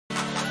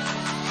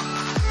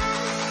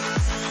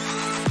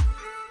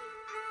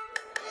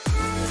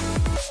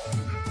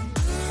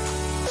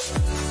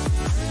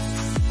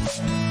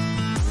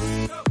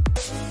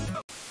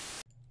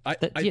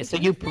Yeah, so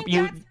you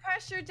that's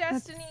pressure,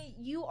 Destiny.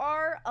 You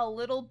are a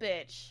little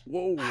bitch.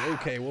 Whoa.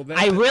 Okay. Well,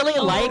 I really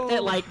like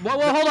that. Like, whoa,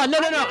 hold on. No.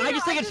 I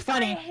just think it's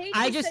funny.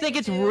 I just think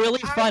it's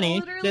really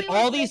funny that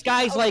all these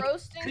guys like.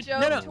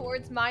 No.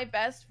 Towards my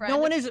best friend. No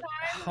one is.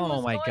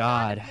 Oh my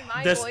god.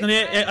 Destiny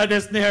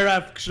here, I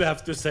actually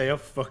have to say a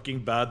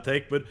fucking bad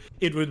take, but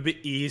it would be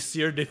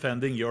easier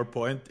defending your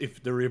point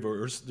if the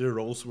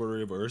roles were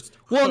reversed.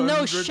 Well,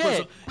 no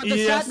shit. But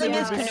the sad thing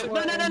is,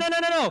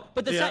 no.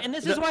 But the sad, and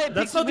this is why it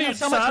pisses me off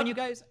so much when you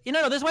guys.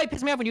 This is why it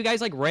pisses me off when you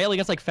guys like rail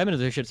against like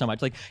feminism shit so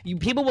much. Like,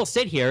 people will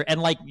sit here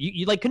and like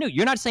you like Canute.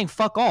 You're not saying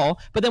fuck all,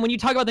 but then when you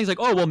talk about things like,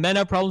 oh well, men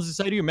have problems in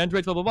society or men's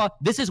rights, blah blah blah.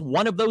 This is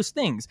one of those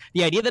things.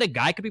 The idea that a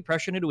guy could be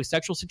pressured into a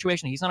sexual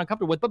situation he's not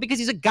uncomfortable with, but because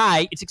he's a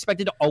guy, it's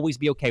expected to always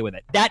be okay with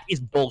it. That is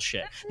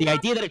bullshit. The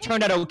idea that it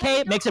turned out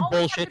okay makes it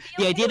bullshit.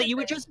 The idea that you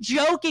were just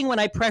joking when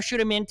I pressured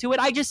him into it,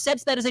 I just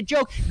sense that as a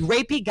joke.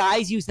 Rapey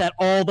guys use that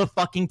all the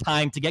fucking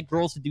time to get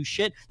girls to do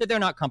shit that they're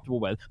not comfortable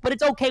with. But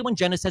it's okay when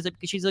Jenna says it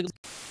because she's like.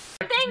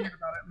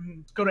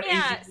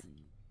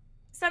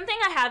 Something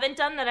I haven't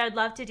done that I'd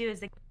love to do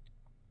is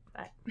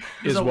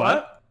Is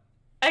what?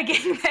 A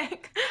gangbang.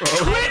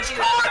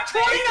 TwitchCon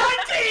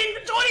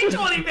 2019,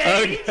 2020,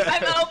 baby. Okay.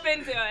 I'm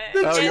open to it.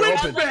 The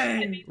Twitch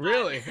bang.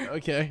 Really?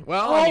 Okay.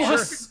 Well,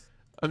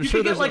 I'm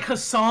sure there's like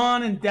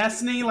Hassan and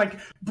Destiny, like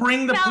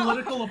bring the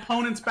political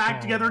opponents back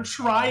together.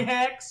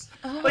 Tri-Hex.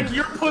 Like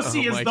your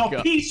pussy is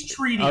the peace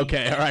treaty.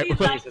 Okay, all right.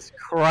 Jesus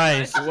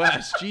Christ,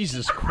 Wes.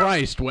 Jesus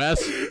Christ,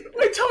 Wes.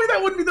 Wait, tell me that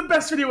wouldn't be the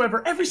best video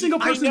ever. Every single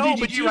person in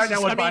DGG right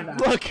now would buy that.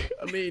 Look,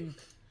 I mean,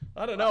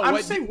 I don't know.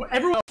 I'm saying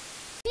everyone.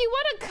 If you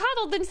want to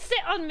cuddle, then sit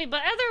on me,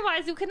 but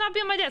otherwise you cannot be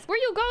on my desk. Where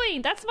are you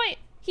going? That's my...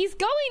 He's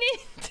going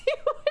into...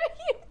 What are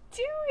you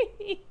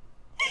doing?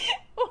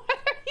 What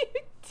are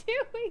you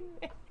doing,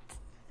 Matt?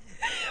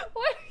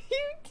 What are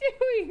you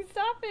doing?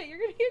 Stop it. You're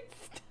gonna get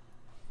stuck.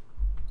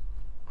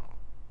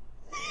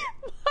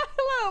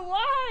 Milo,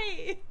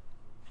 why?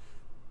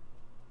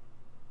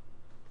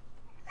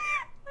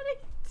 What are you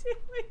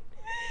doing?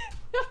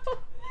 No.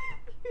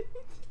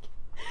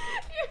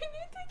 You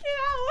need to get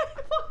out.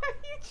 Why are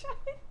you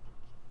trying?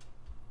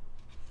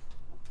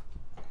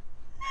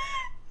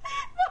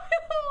 Milo,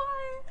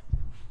 why?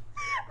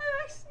 I'm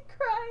actually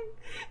crying.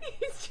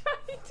 He's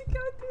trying to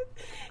go through.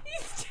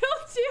 He's still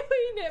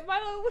doing it.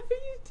 Milo, what are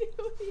you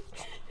doing?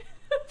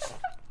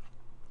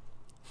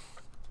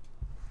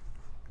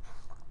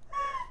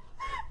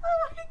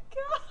 Oh my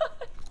god.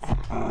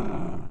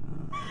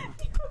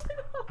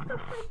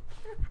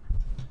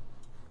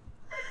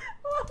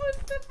 What was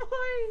the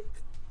point?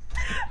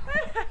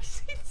 I'm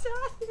actually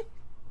dying.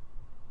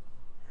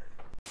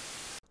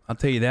 I'll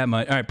tell you that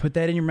much. All right, put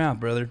that in your mouth,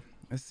 brother.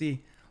 Let's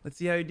see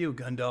how you do,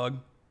 gun dog.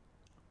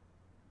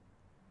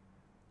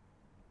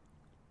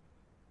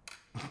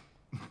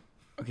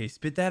 Okay,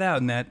 spit that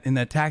out in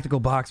that tactical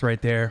box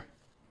right there.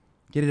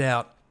 Get it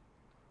out.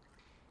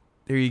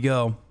 There you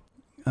go.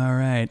 All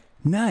right.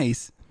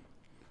 Nice.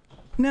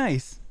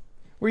 Nice.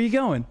 Where are you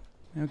going?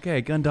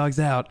 Okay, gun dog's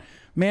out.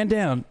 Man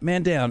down.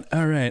 Man down.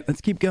 All right,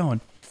 let's keep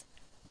going.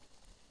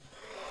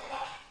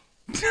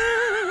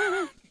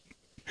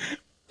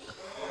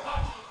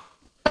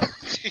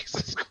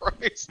 Jesus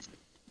Christ.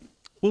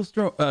 We'll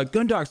throw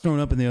gun dog's thrown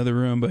up in the other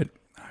room, but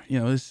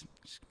this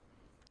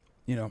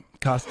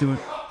costume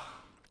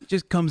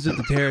just comes with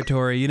the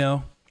territory,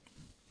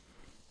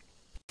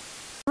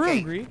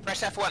 Okay, Greek.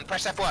 Press F1,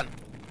 press F1.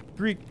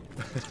 Greek.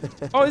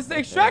 Oh, it's the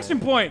extraction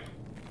point.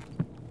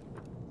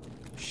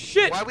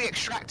 Shit. Why are we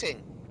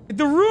extracting?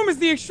 The room is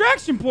the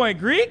extraction point,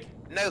 Greek.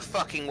 No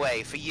fucking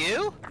way. For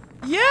you?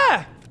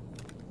 Yeah.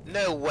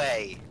 No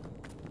way.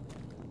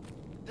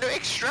 No,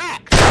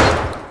 extract.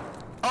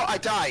 Oh, I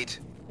died.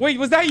 Wait,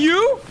 was that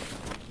you?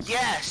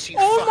 Yes, you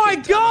Oh my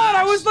fucking god, dumbass.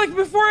 I was like,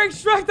 before I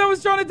extract, I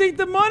was trying to take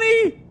the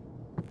money.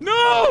 No.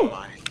 Oh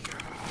my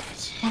god.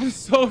 I'm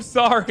so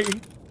sorry.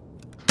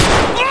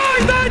 Oh,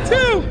 I died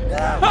too.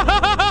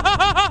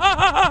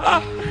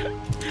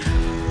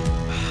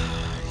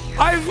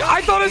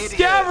 I thought a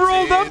scab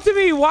rolled up to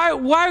me. Why?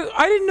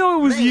 I didn't know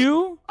it was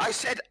you. I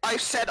said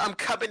I'm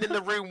coming in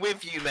the room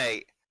with you,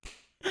 mate.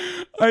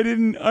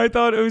 I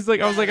thought it was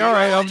like, I was like, all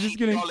right, I'm just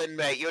gonna. Colin,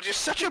 mate, you're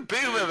just such a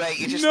boomer, mate.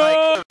 You're just no.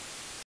 like.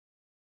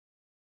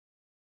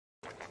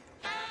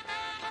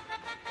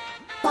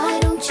 Why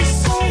don't you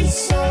say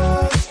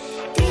so?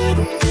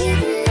 Didn't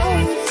even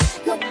notice.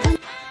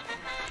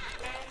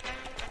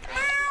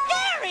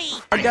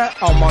 I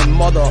got all my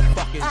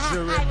motherfucking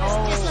jury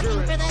on.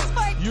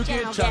 You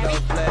can try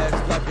to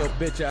flash like your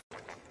bitch out.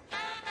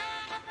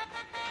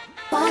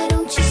 Why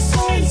don't you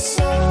say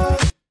so?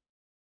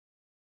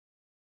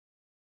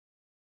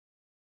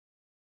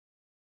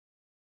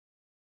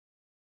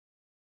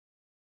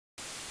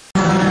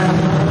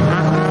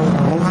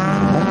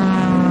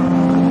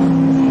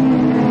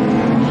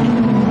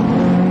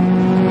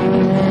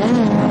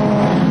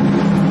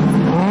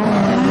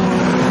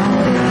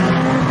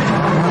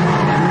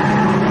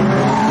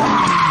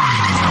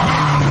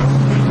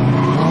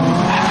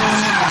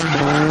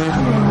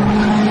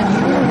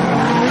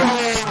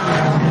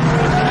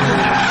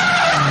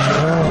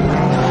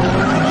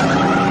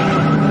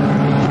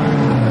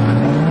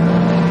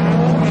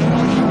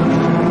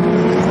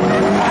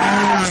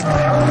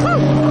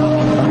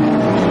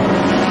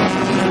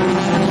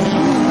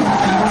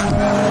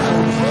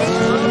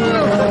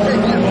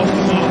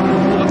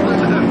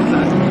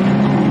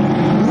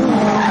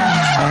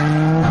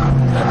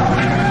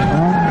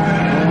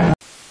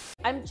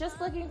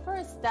 looking for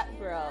a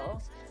stepbro.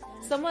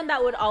 Someone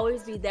that would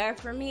always be there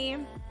for me.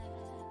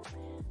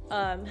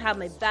 Have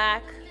my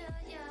back.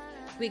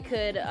 We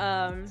could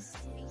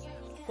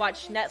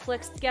watch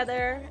Netflix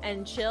together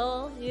and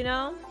chill, you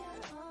know?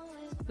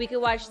 We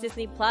could watch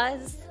Disney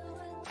Plus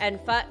and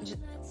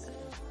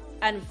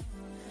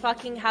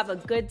fucking have a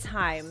good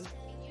time.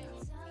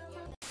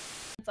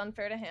 It's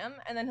unfair to him,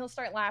 and then he'll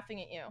start laughing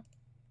at you.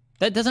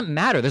 That doesn't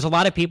matter. There's a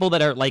lot of people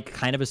that are like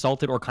kind of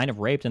assaulted or kind of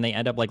raped, and they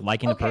end up like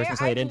liking the person,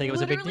 so they didn't think it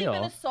was a big deal.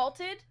 I've been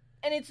assaulted,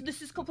 and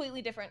this is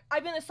completely different.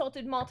 I've been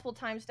assaulted multiple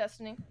times,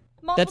 Destiny.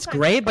 That's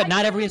great, but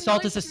not every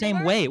assault is the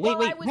same way. Wait,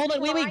 hold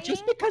on, wait.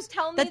 Just because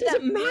that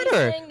doesn't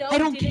matter. I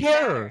don't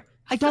care.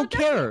 I don't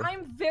care.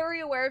 I'm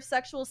very aware of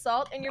sexual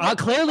assault, and you're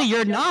clearly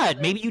you're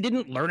not. Maybe you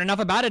didn't learn enough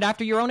about it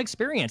after your own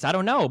experience. I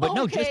don't know, but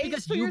no, just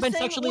because you've been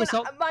sexually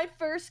assaulted. My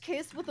first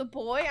kiss with a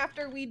boy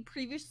after we'd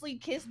previously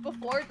kissed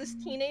before this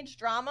teenage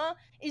drama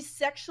is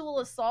sexual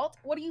assault.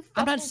 What are you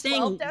fucking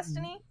 12,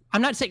 Destiny?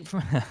 I'm not saying.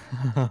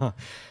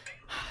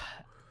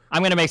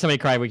 I'm gonna make somebody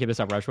cry if we keep this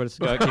up, Rush. Keep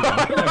going.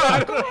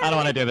 I don't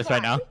want to do this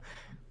right now.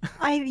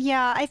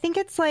 I think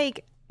it's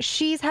like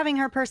she's having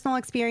her personal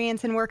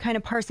experience and we're kind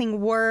of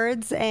parsing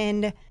words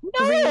and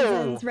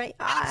reasons, right?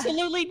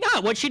 Absolutely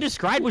not. What she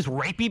described was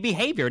rapey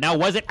behavior. Now,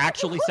 was it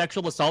actually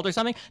sexual assault or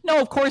something? No,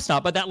 of course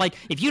not. But that, like,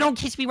 if you don't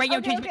kiss me right now,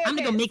 I'm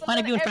gonna go make fun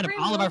of you in front of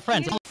all of our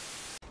friends.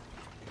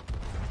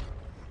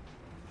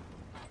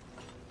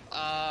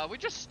 We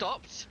just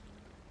stopped.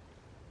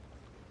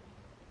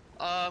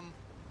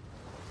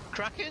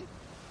 Kraken?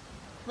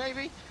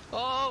 Maybe?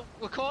 Oh,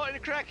 we're caught in a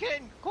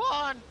Kraken! Go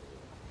on!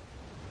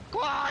 Go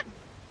on!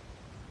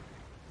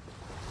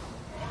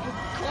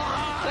 Go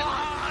on! Go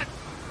on!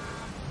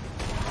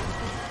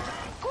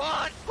 Go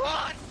on! Go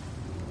on!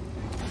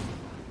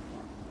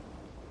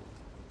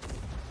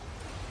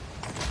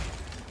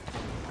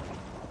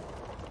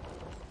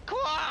 Go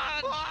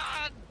on! Go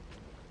on!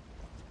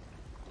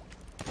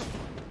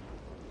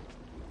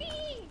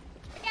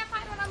 I can't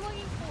find what I'm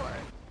looking for.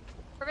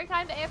 Perfect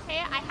time to AFK,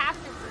 I have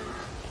to prove.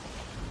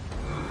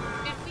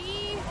 Did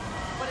we...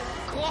 What is it?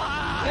 Go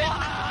on!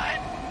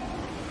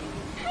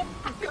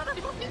 I'm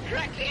gonna fucking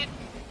crack it!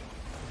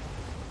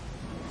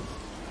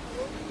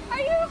 Are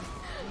you...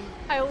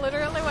 I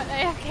literally went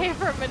AFK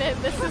for a minute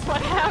and this is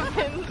what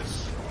happened.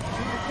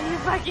 Are you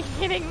fucking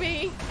kidding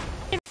me?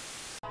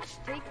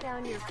 Take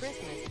down your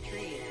Christmas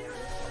tree.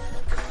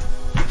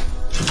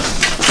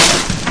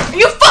 Are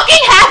you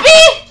fucking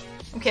happy?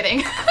 I'm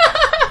kidding.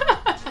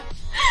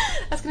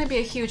 That's gonna be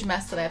a huge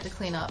mess that I have to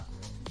clean up.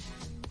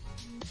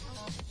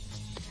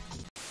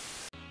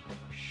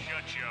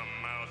 Shut your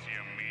mouth,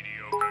 you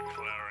mediocre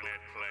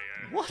clarinet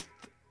player. What?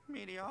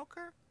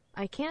 Mediocre?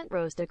 I can't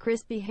roast a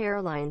crispy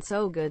hairline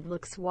so good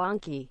looks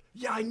wonky.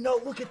 Yeah, I know.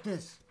 Look at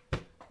this.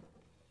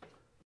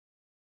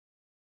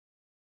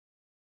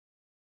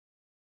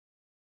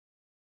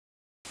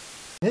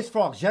 Miss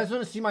Frogs, you guys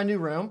want to see my new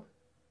room?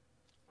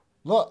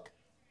 Look.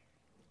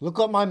 Look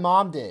what my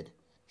mom did.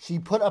 She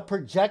put a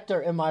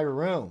projector in my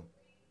room.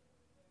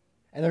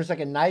 And there's like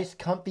a nice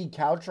comfy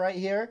couch right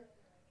here.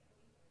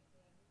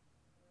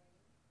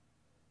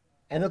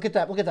 And look at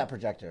that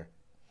projector.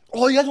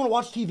 Oh, you guys want to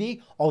watch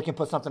TV? Oh, we can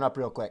put something up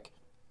real quick.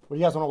 What do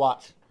you guys want to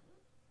watch?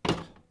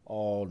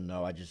 Oh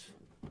no, did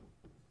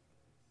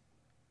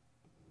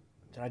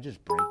I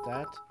just break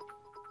that?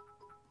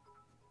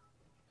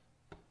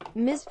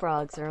 Ms.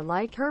 Frogs are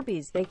like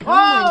herpes. They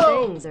come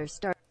when things are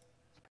starting.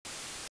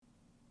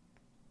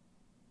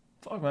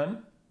 Fuck,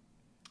 man.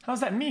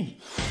 How's that me?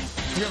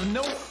 You have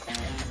no...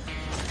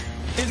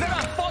 Is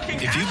that a fucking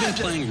If you've been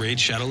playing Raid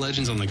Shadow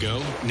Legends on the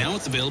go, now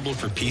it's available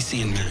for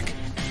PC and Mac.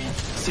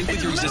 Sync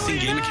with your existing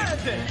game account.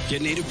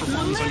 Get native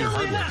performance on your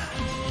hardware.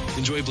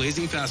 Enjoy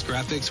blazing fast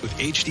graphics with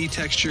HD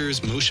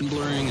textures, motion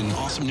blurring, and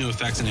awesome new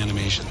effects and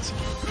animations.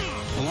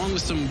 Along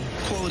with some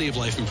quality of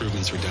life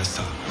improvements for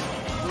desktop.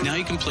 Now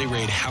you can play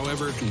Raid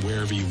however and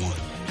wherever you want.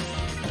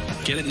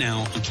 Get it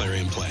now on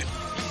Plarium Play.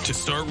 To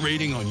start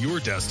raiding on your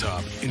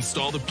desktop,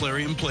 install the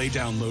Plarium Play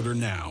downloader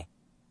now.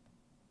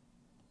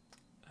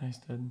 Nice,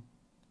 dude.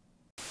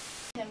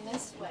 Him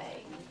this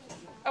way.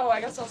 Oh,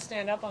 I guess I'll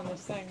stand up on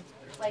this thing.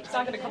 Like, it's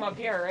not gonna come up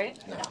here, right?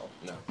 No.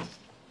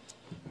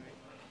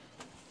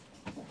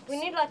 We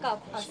need like a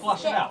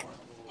Flush it out.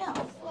 Yeah,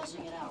 I'm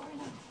flushing it out right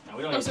now. No,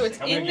 we don't Oh, need so it's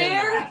in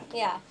there?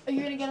 Yeah. Are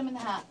you gonna get him in the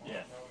hat?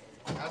 Yeah.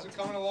 How's it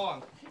coming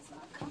along? He's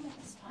not coming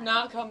this time.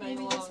 Not coming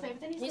Maybe along. this way, but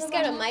then he's You gonna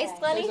scared run of mice, away.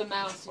 Lenny? There's a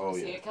mouse. You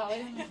see it,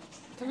 Kelly?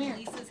 Come here.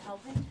 Lisa's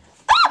helping.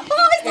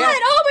 Oh, it's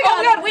dead! Oh my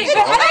god! Wait!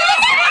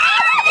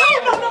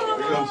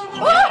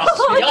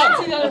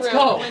 Let's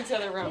go. Went to the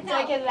other room. Did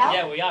I get it out?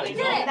 Yeah, we got it.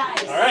 We did it.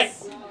 Nice. All right.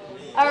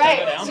 All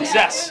right.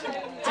 Success.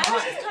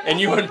 And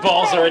you and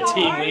Balls are a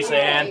team, Lisa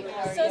Ann.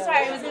 So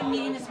sorry, I was in a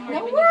meeting this morning.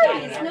 No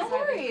worries, no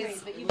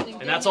worries.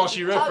 And that's all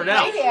she wrote for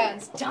now. Right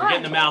hands, done. We're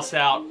getting the mouse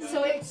out.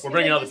 So We're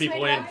bringing other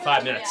people in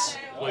 5 minutes.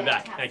 We'll be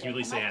back. Thank you,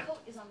 Lisa Ann.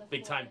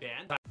 Big time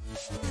band.